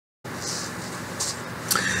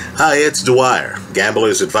Hi, it's Dwyer,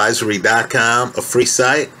 gamblersadvisory.com, a free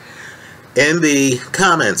site. In the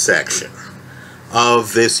comment section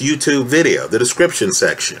of this YouTube video, the description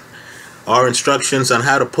section, are instructions on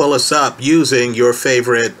how to pull us up using your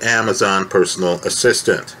favorite Amazon personal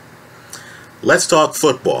assistant. Let's talk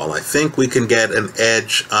football. I think we can get an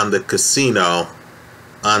edge on the casino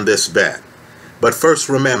on this bet. But first,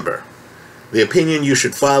 remember, the opinion you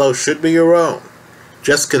should follow should be your own.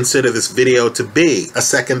 Just consider this video to be a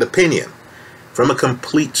second opinion from a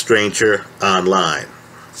complete stranger online.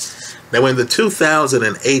 Now, in the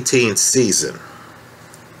 2018 season,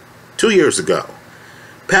 2 years ago,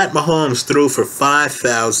 Pat Mahomes threw for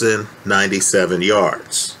 5,097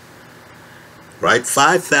 yards. Right?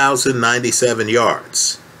 5,097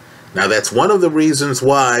 yards. Now, that's one of the reasons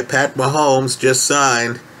why Pat Mahomes just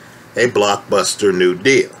signed a blockbuster new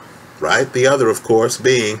deal. Right? The other, of course,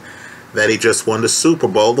 being that he just won the Super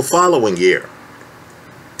Bowl the following year.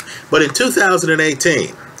 But in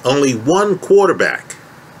 2018, only one quarterback,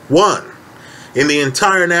 one, in the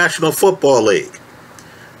entire National Football League,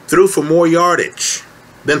 threw for more yardage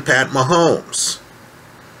than Pat Mahomes.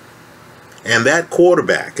 And that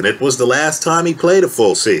quarterback, and it was the last time he played a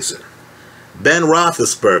full season, Ben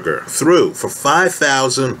Roethlisberger, threw for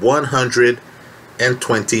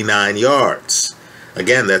 5,129 yards.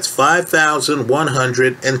 Again, that's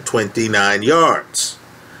 5,129 yards.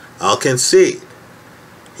 I'll concede.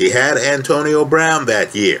 He had Antonio Brown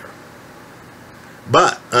that year.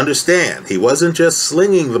 But understand, he wasn't just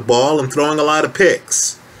slinging the ball and throwing a lot of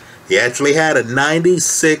picks. He actually had a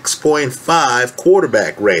 96.5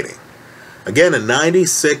 quarterback rating. Again, a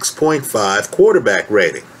 96.5 quarterback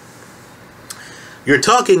rating. You're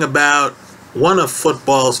talking about one of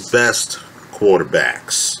football's best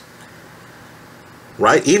quarterbacks.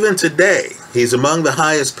 Right? Even today, he's among the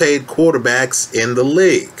highest paid quarterbacks in the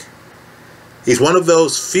league. He's one of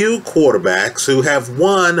those few quarterbacks who have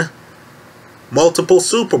won multiple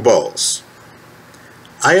Super Bowls.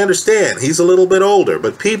 I understand he's a little bit older,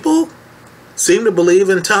 but people seem to believe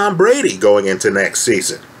in Tom Brady going into next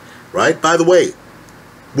season. Right? By the way,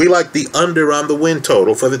 we like the under on the win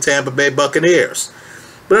total for the Tampa Bay Buccaneers.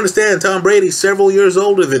 But understand, Tom Brady's several years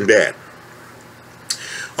older than Ben.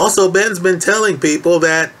 Also, Ben's been telling people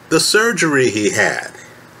that the surgery he had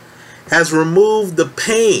has removed the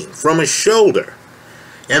pain from his shoulder,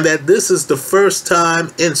 and that this is the first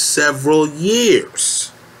time in several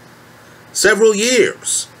years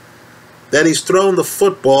that he's thrown the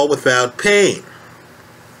football without pain.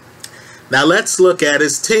 Now let's look at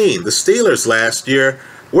his team. The Steelers last year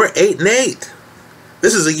were 8-8.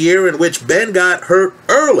 This is a year in which Ben got hurt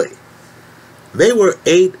early. They were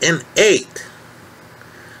 8-8.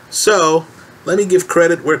 So, let me give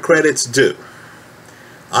credit where credit's due.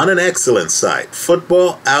 On an excellent site,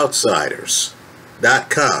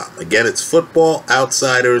 footballoutsiders.com. Again, it's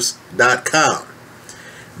footballoutsiders.com.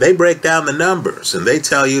 They break down the numbers, and they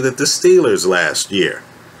tell you that the Steelers last year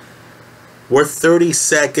were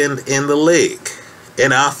 32nd in the league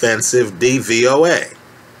in offensive DVOA.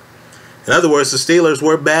 In other words, the Steelers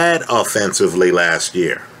were bad offensively last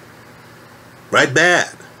year. Right?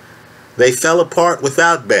 Bad. They fell apart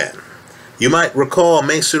without Ben. You might recall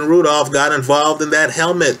Mason Rudolph got involved in that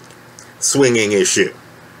helmet swinging issue.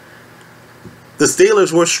 The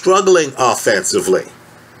Steelers were struggling offensively.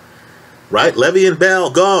 Right? Le'Veon Bell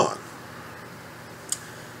gone.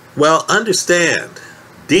 Well, understand,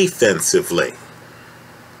 defensively,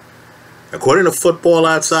 according to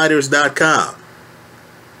footballoutsiders.com,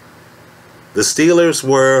 the Steelers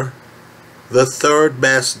were the third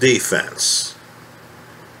best defense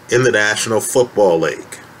in the National Football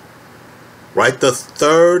League. Right? The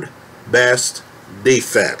third best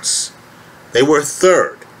defense. They were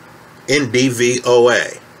third in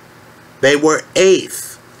DVOA. They were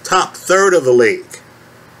 8th, top third of the league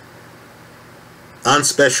on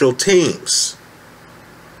special teams.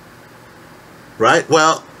 Right?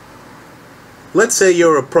 Well, let's say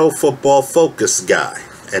you're a Pro Football Focus guy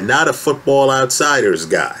and not a Football Outsiders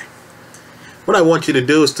guy. What I want you to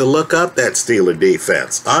do is to look up that Steeler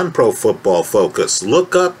defense on Pro Football Focus.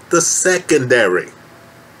 Look up the secondary.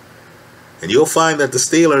 And you'll find that the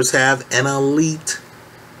Steelers have an elite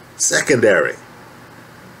secondary.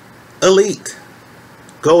 Elite.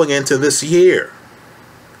 Going into this year.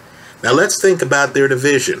 Now let's think about their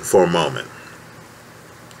division for a moment.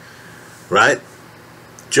 Right?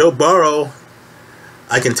 Joe Burrow,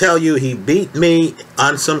 I can tell you he beat me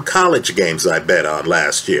on some college games I bet on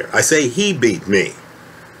last year. I say he beat me.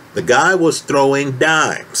 The guy was throwing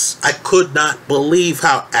dimes. I could not believe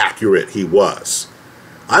how accurate he was.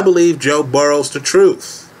 I believe Joe Burrow's the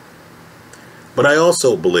truth. But I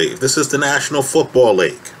also believe this is the National Football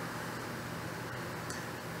League.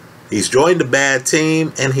 He's joined a bad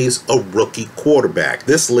team, and he's a rookie quarterback.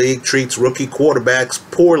 This league treats rookie quarterbacks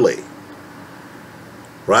poorly.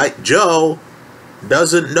 Right? Joe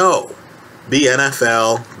doesn't know the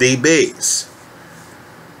NFL DBs.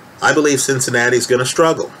 I believe Cincinnati's going to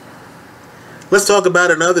struggle. Let's talk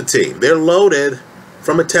about another team. They're loaded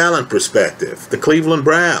from a talent perspective. The Cleveland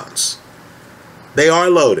Browns. They are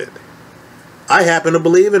loaded. I happen to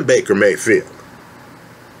believe in Baker Mayfield.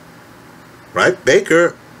 Right?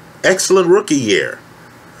 Baker, excellent rookie year.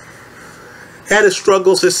 Had his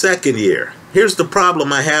struggles his second year. Here's the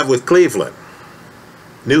problem I have with Cleveland.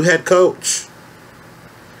 New head coach.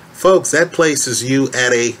 Folks, that places you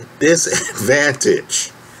at a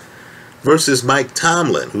disadvantage versus Mike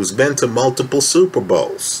Tomlin, who's been to multiple Super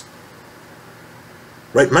Bowls.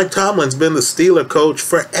 Right? Mike Tomlin's been the Steeler coach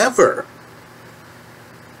forever.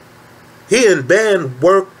 He and Ben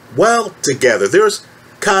work well together. There's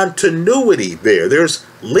continuity there. There's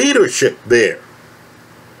leadership there.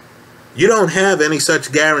 You don't have any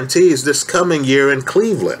such guarantees this coming year in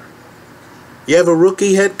Cleveland. You have a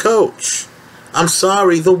rookie head coach. I'm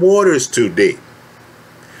sorry, the water's too deep.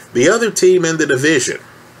 The other team in the division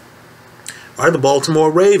are the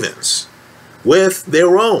Baltimore Ravens, with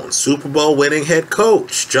their own Super Bowl winning head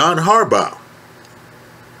coach, John Harbaugh.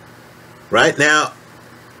 Right now,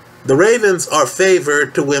 the Ravens are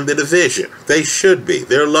favored to win the division. They should be.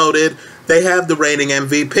 They're loaded. They have the reigning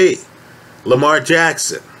MVP, Lamar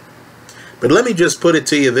Jackson. But let me just put it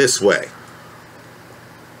to you this way.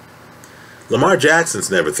 Lamar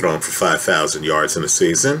Jackson's never thrown for 5,000 yards in a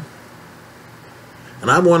season.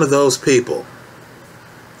 And I'm one of those people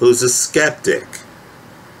who's a skeptic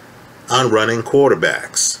on running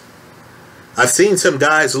quarterbacks. I've seen some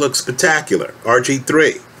guys look spectacular.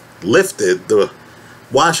 RG3 lifted the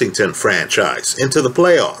Washington franchise into the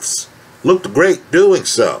playoffs. Looked great doing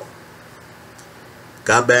so.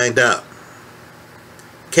 Got banged up.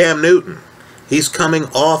 Cam Newton, he's coming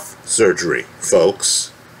off surgery,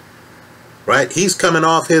 folks. Right? He's coming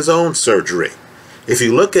off his own surgery. If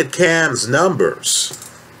you look at Cam's numbers,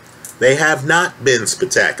 they have not been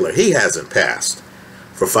spectacular. He hasn't passed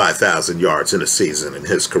for 5,000 yards in a season in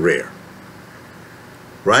his career.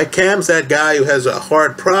 Right? Cam's that guy who has a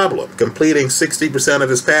hard problem completing 60% of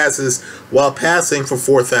his passes while passing for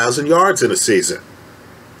 4,000 yards in a season.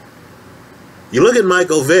 You look at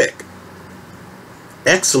Michael Vick.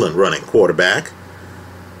 Excellent running quarterback.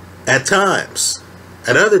 At times.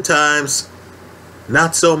 At other times,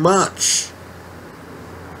 not so much.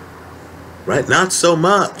 Right? Not so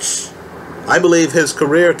much. I believe his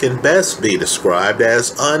career can best be described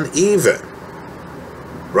as uneven.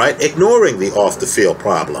 Right? Ignoring the off-the-field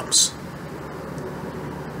problems.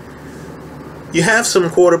 You have some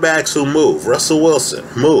quarterbacks who move. Russell Wilson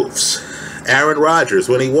moves. Aaron Rodgers,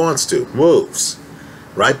 when he wants to, moves.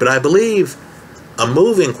 Right? But I believe a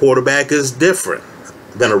moving quarterback is different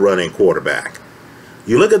than a running quarterback.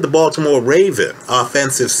 You look at the Baltimore Ravens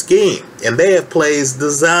offensive scheme, and they have plays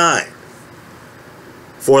designed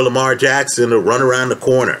for Lamar Jackson to run around the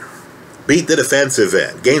corner, beat the defensive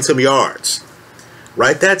end, gain some yards.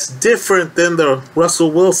 Right? That's different than the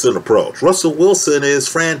Russell Wilson approach. Russell Wilson is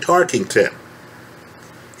Fran Tarkington.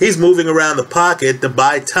 He's moving around the pocket to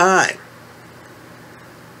buy time.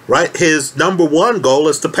 Right? His number one goal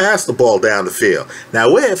is to pass the ball down the field.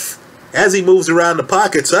 Now, as he moves around the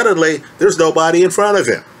pocket, suddenly there's nobody in front of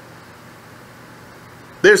him.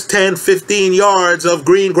 There's 10, 15 yards of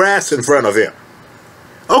green grass in front of him.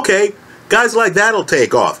 Okay, guys like that will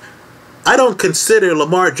take off. I don't consider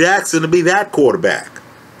Lamar Jackson to be that quarterback.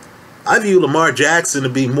 I view Lamar Jackson to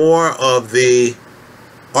be more of the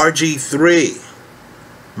RG3,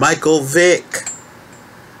 Michael Vick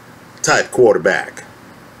type quarterback.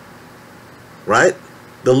 Right?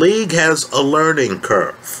 The league has a learning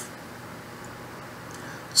curve.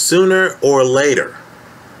 Sooner or later,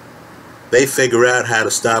 they figure out how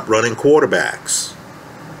to stop running quarterbacks.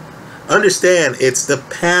 Understand, it's the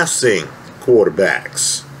passing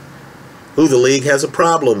quarterbacks who the league has a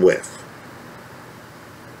problem with.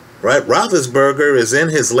 Right? Roethlisberger is in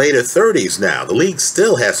his later 30s now. The league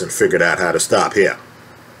still hasn't figured out how to stop him.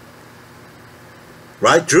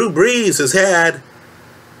 Right? Drew Brees has had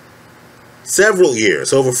several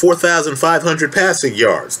years, over 4,500 passing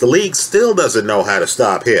yards. The league still doesn't know how to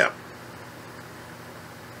stop him.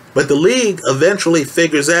 But the league eventually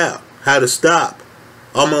figures out how to stop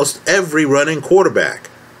almost every running quarterback.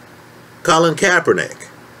 Colin Kaepernick,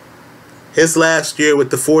 his last year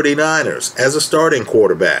with the 49ers as a starting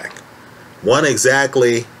quarterback, won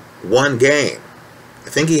exactly one game. I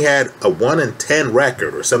think he had a 1-10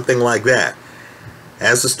 record or something like that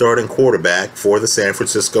as the starting quarterback for the San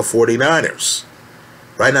Francisco 49ers.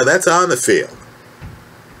 Right now, that's on the field.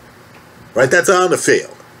 Right, that's on the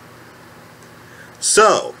field.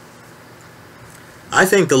 So, I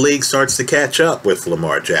think the league starts to catch up with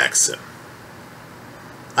Lamar Jackson.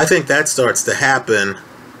 I think that starts to happen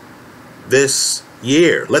this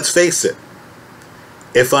year. Let's face it.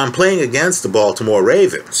 If I'm playing against the Baltimore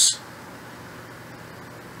Ravens,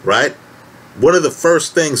 right, one of the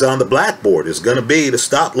first things on the blackboard is going to be to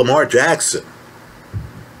stop Lamar Jackson.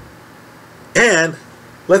 And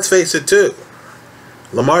let's face it too,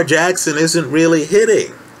 Lamar Jackson isn't really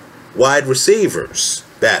hitting wide receivers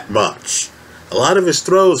that much. A lot of his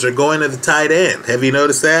throws are going to the tight end. Have you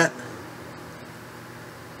noticed that?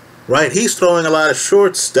 Right? He's throwing a lot of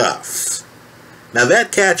short stuff. Now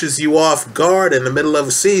that catches you off guard in the middle of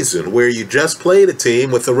a season where you just played a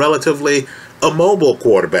team with a relatively immobile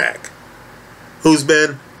quarterback who's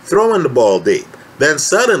been throwing the ball deep. Then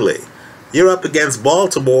suddenly you're up against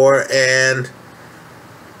Baltimore and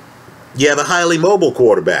you have a highly mobile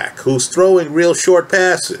quarterback who's throwing real short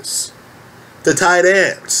passes to tight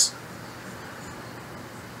ends.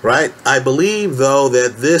 Right? I believe, though,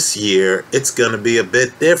 that this year it's going to be a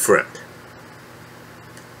bit different.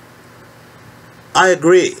 I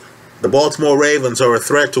agree. The Baltimore Ravens are a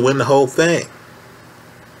threat to win the whole thing.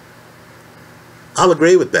 I'll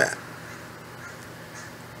agree with that.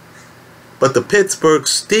 But the Pittsburgh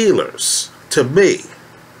Steelers, to me,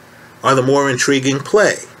 are the more intriguing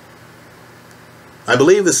play. I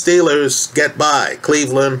believe the Steelers get by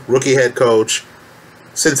Cleveland, rookie head coach,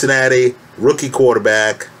 Cincinnati, rookie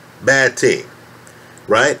quarterback, bad team,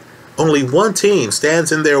 right? Only one team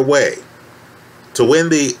stands in their way to win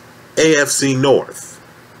the AFC North,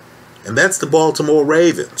 and that's the Baltimore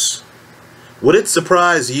Ravens. Would it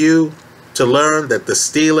surprise you to learn that the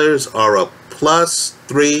Steelers are a plus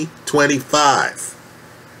 325?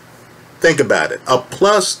 Think about it, a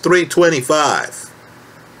plus 325,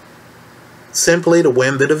 simply to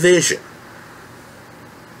win the division.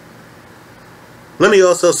 Let me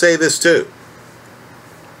also say this too.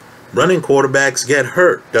 Running quarterbacks get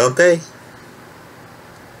hurt, don't they?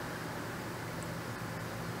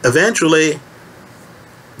 Eventually,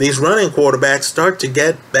 these running quarterbacks start to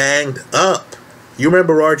get banged up. You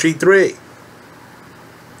remember RG3,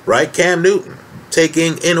 right? Cam Newton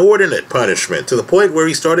taking inordinate punishment to the point where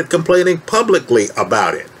he started complaining publicly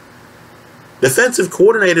about it. Defensive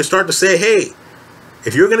coordinators start to say, hey,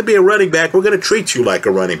 if you're going to be a running back, we're going to treat you like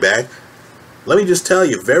a running back. Let me just tell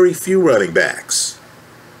you, very few running backs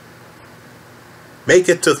make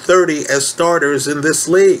it to 30 as starters in this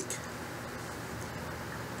league.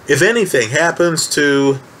 If anything happens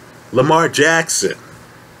to Lamar Jackson,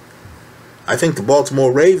 I think the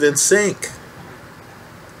Baltimore Ravens sink.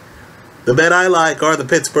 The bet I like are the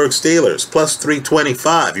Pittsburgh Steelers, plus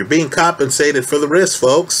 325. You're being compensated for the risk,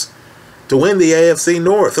 folks, to win the AFC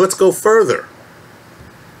North. Let's go further.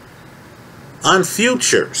 On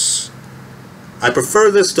futures, I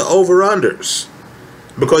prefer this to over-unders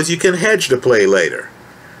because you can hedge the play later.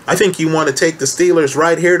 I think you want to take the Steelers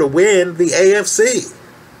right here to win the AFC.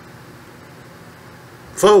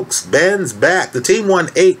 Folks, Ben's back. The team won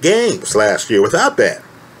 8 games last year without Ben.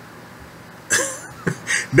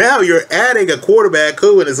 Now you're adding a quarterback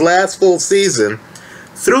who in his last full season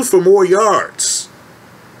threw for more yards.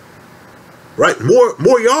 Right?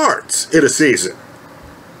 More yards in a season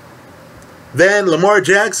than Lamar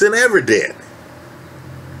Jackson ever did.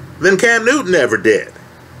 Than Cam Newton ever did.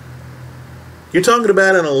 You're talking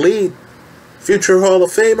about an elite future Hall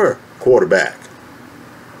of Famer quarterback.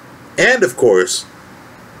 And of course,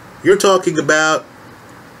 you're talking about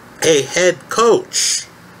a head coach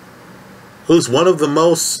who's one of the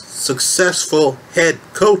most successful head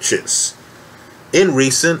coaches in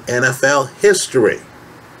recent NFL history.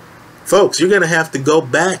 Folks, you're going to have to go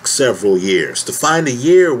back several years to find a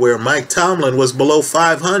year where Mike Tomlin was below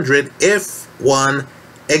 500, if one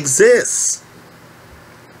exists.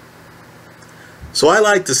 So I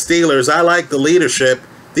like the Steelers. I like the leadership.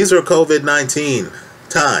 These are COVID-19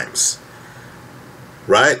 times,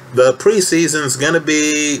 right? The preseason's going to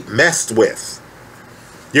be messed with.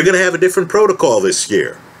 You're going to have a different protocol this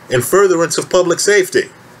year in furtherance of public safety,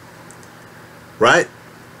 right?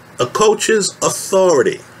 A coach's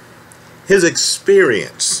authority, his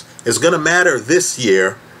experience is going to matter this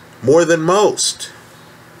year more than most,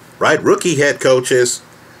 right? Rookie head coaches,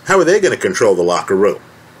 how are they going to control the locker room?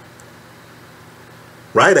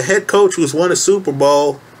 Right? A head coach who's won a Super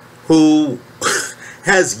Bowl, who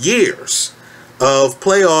has years of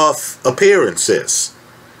playoff appearances,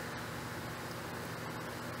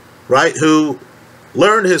 right? Who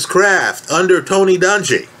learned his craft under Tony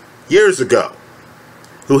Dungy years ago,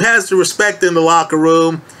 who has the respect in the locker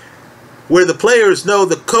room, where the players know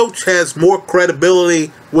the coach has more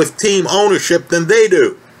credibility with team ownership than they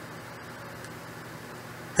do.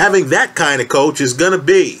 Having that kind of coach is going to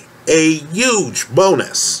be a huge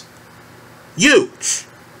bonus. Huge.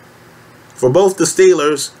 For both the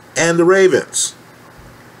Steelers and the Ravens.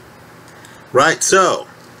 Right, so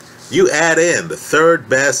you add in the third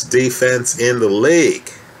best defense in the league.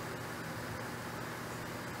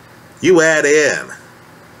 You add in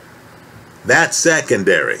that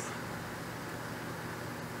secondary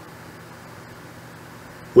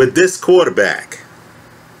with this quarterback.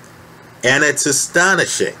 And it's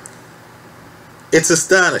astonishing. It's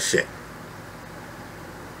astonishing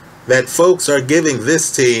that folks are giving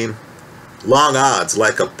this team long odds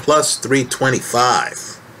like a plus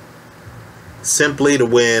 325 simply to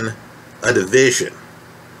win a division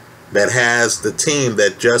that has the team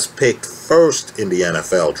that just picked first in the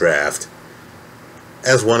NFL draft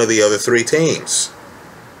as one of the other three teams.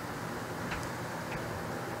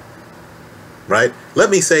 Right?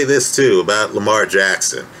 Let me say this too about Lamar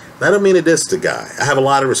Jackson. I don't mean to diss the guy. I have a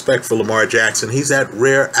lot of respect for Lamar Jackson. He's that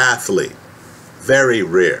rare athlete. Very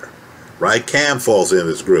rare. Right? Cam falls in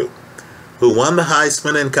this group. Who won the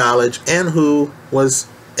Heisman in college and who was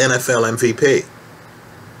NFL MVP.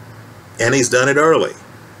 And he's done it early.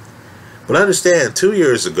 But understand, 2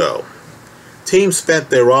 years ago, teams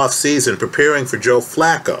spent their off season preparing for Joe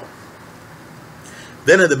Flacco.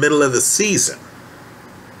 Then in the middle of the season,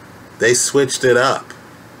 they switched it up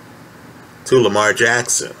to Lamar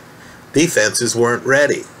Jackson. Defenses weren't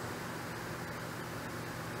ready.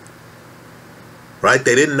 Right?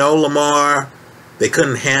 They didn't know Lamar. They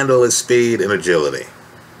couldn't handle his speed and agility.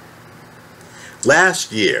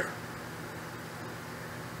 Last year,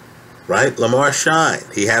 right, Lamar shined.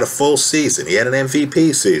 He had a full season. He had an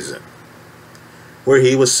MVP season where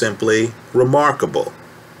he was simply remarkable.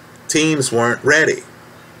 Teams weren't ready.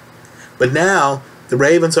 But now, the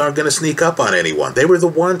Ravens aren't going to sneak up on anyone. They were the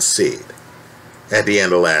 1 seed at the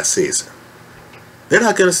end of last season. They're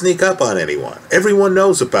not going to sneak up on anyone. Everyone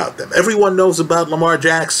knows about them. Everyone knows about Lamar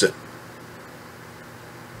Jackson.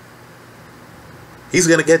 He's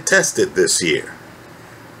going to get tested this year.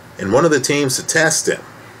 And one of the teams to test him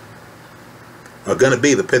are going to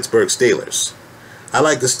be the Pittsburgh Steelers. I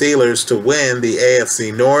like the Steelers to win the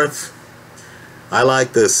AFC North. I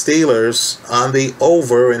like the Steelers on the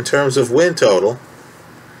over in terms of win total.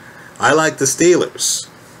 I like the Steelers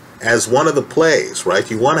as one of the plays, right?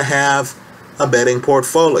 You want to have a betting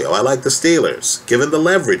portfolio. I like the Steelers, given the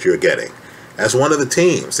leverage you're getting, as one of the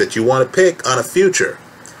teams that you want to pick on a future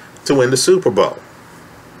to win the Super Bowl.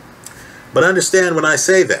 But understand when I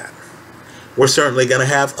say that, we're certainly going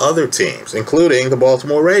to have other teams, including the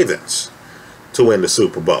Baltimore Ravens, to win the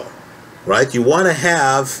Super Bowl, right? You want to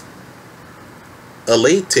have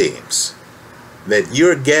elite teams that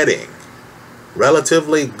you're getting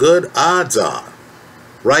relatively good odds on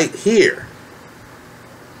right here,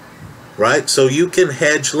 right? So you can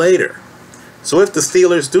hedge later. So if the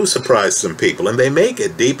Steelers do surprise some people and they make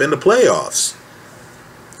it deep in the playoffs,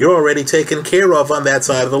 you're already taken care of on that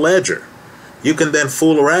side of the ledger. You can then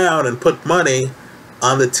fool around and put money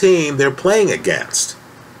on the team they're playing against.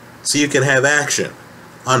 So you can have action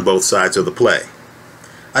on both sides of the play.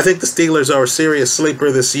 I think the Steelers are a serious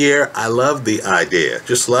sleeper this year. I love the idea,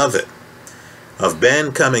 just love it, of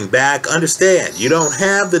Ben coming back. Understand, you don't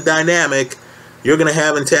have the dynamic you're going to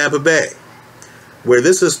have in Tampa Bay, where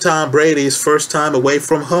this is Tom Brady's first time away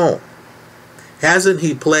from home. Hasn't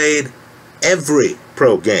he played every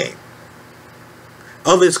pro game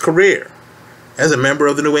of his career as a member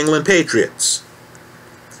of the New England Patriots?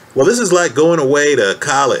 Well, this is like going away to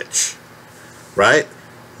college, right?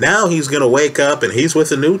 Now he's going to wake up and he's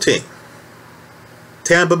with a new team,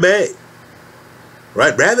 Tampa Bay,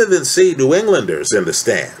 right? Rather than see New Englanders in the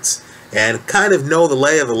stands and kind of know the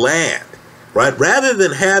lay of the land, right? Rather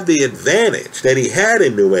than have the advantage that he had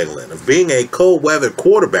in New England of being a cold weather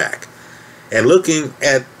quarterback and looking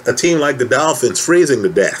at a team like the Dolphins freezing to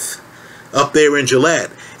death up there in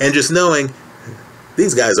Gillette and just knowing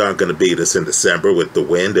these guys aren't going to beat us in December with the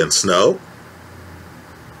wind and snow.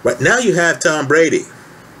 Right now you have Tom Brady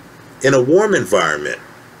in a warm environment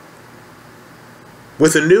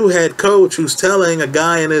with a new head coach who's telling a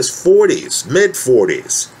guy in his 40s,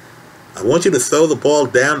 mid-40s, I want you to throw the ball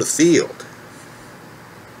down the field.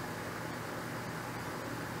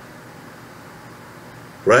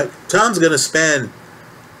 Right? Tom's going to spend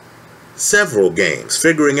several games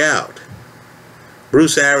figuring out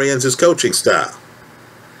Bruce Arians' coaching style.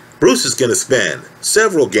 Bruce is going to spend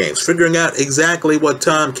several games figuring out exactly what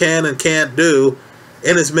Tom can and can't do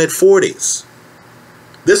in his mid-40s.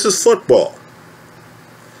 This is football.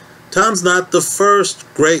 Tom's not the first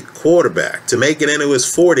great quarterback to make it into his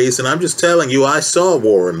 40s, and I'm just telling you, I saw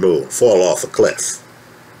Warren Moon fall off a cliff.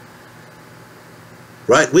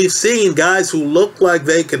 Right? We've seen guys who look like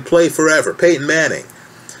they could play forever. Peyton Manning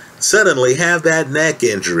suddenly have that neck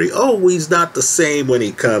injury. Oh, he's not the same when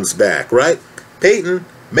he comes back, right? Peyton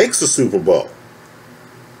makes the Super Bowl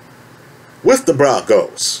with the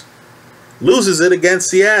Broncos, loses it against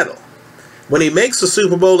Seattle. When he makes the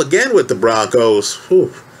Super Bowl again with the Broncos,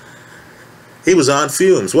 whew, he was on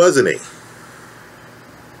fumes, wasn't he?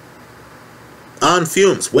 On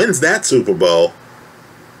fumes. Wins that Super Bowl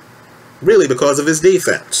really because of his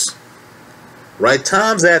defense. Right?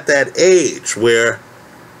 Tom's at that age where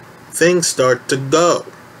things start to go.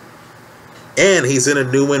 And he's in a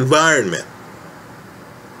new environment.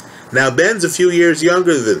 Now, Ben's a few years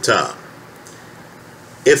younger than Tom.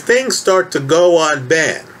 If things start to go on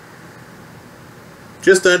Ben,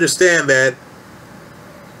 just understand that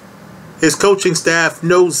his coaching staff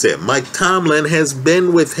knows him. Mike Tomlin has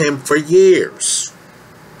been with him for years.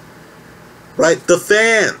 Right? The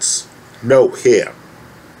fans know him.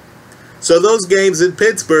 So those games in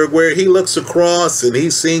Pittsburgh where he looks across and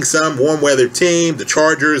he's seeing some warm weather team, the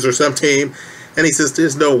Chargers or some team, and he says,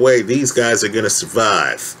 there's no way these guys are going to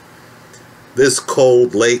survive this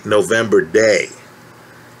cold late November day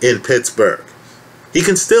in Pittsburgh. He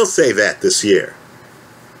can still say that this year.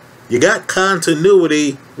 You got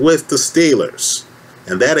continuity with the Steelers,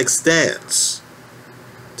 and that extends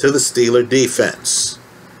to the Steeler defense.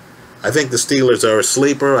 I think the Steelers are a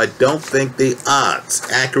sleeper. I don't think the odds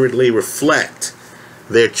accurately reflect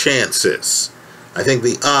their chances. I think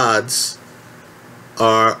the odds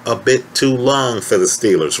are a bit too long for the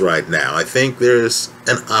Steelers right now. I think there's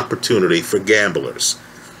an opportunity for gamblers.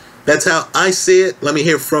 That's how I see it. Let me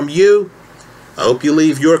hear from you. I hope you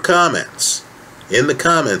leave your comments in the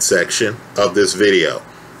comment section of this video.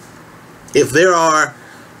 If there are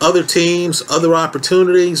other teams, other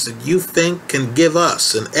opportunities that you think can give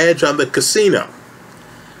us an edge on the casino,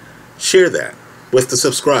 share that with the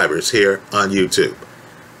subscribers here on YouTube.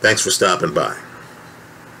 Thanks for stopping by.